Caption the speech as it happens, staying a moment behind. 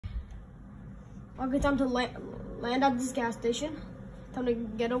Okay, time to land at this gas station. Time to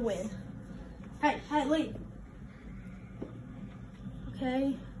get a win. Hey, leave.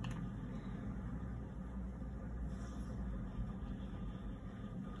 Okay.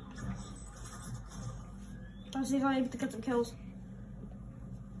 Let's see if I'm able to get some kills.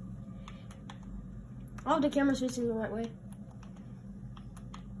 I hope the camera's facing the right way.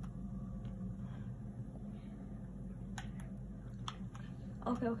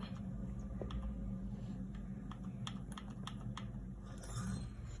 Okay.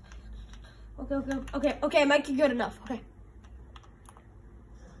 Okay, might be good enough. Okay.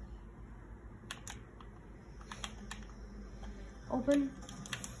 Open.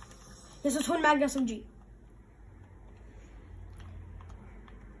 This is twin mag SMG.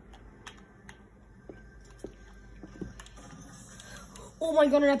 Oh my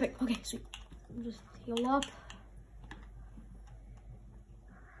god, an epic. Okay, sweet. Just heal up.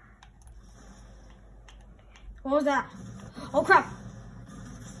 What was that? Oh crap.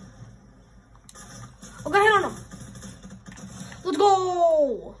 Okay, hit on him. Let's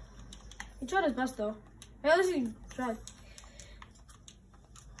go. He tried his best though. At least he tried.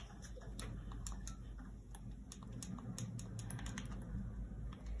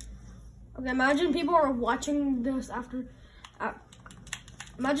 Okay, imagine people are watching this after.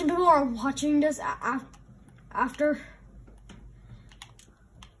 Imagine people are watching this after.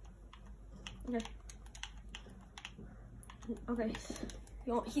 Okay.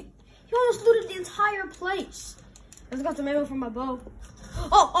 He almost looted the entire place. I just got some ammo from my bow.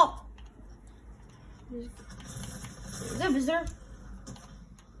 Oh! Is that a visitor?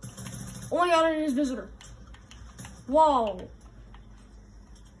 Oh my god, it is visitor. Whoa.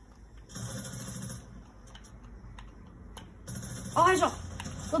 Oh, I saw.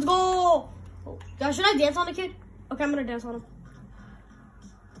 Let's go. Oh, guys, should I dance on the kid? Okay, I'm gonna dance on him.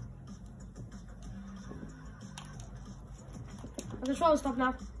 Okay, so I'll stop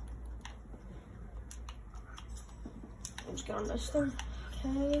now. Let's get on this thing.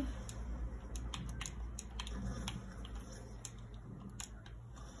 Okay.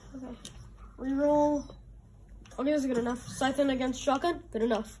 Okay. Reroll. Okay, this is good enough. Siphon against shotgun. Good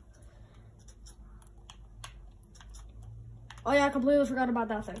enough. Oh yeah, I completely forgot about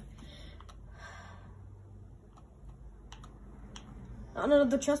that thing. Under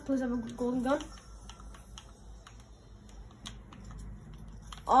the chest, please have a golden gun.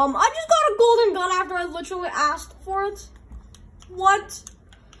 I just got a golden gun after I literally asked for it. What?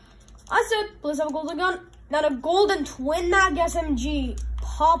 I said, please have a golden gun. Now the golden twin mag SMG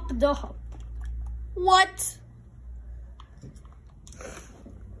popped up. What?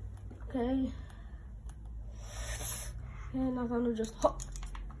 Okay. And now I'm gonna just hop.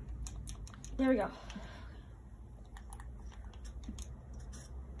 There we go.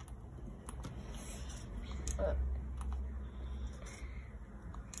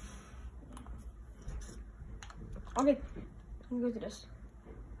 Okay, let me go through this.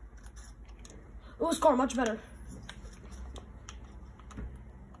 Oh, score, much better.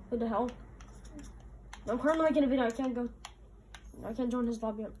 What the hell? I'm currently making a video. I can't join his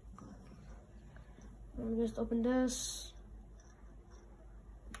lobby yet. Let me just open this.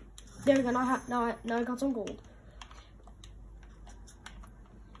 There we go. Now I got some gold.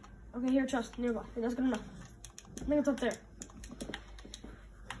 Okay, here, chest nearby. Okay, that's good enough. I think it's up there.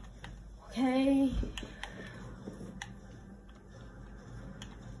 Okay.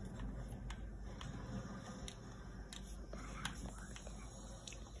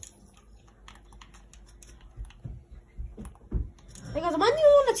 Hey guys, am I the only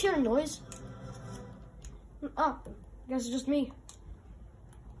one that's hearing noise? Oh, I guess it's just me.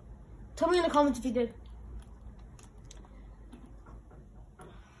 Tell me in the comments if you did.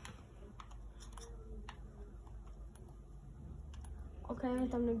 Okay,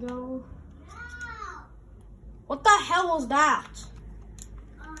 time to go. No! What the hell was that?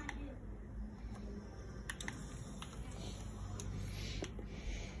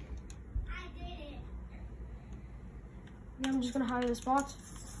 Yeah, I'm just gonna hide the spot.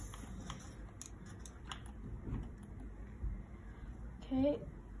 Okay,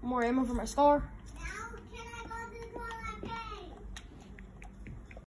 more ammo for my scar.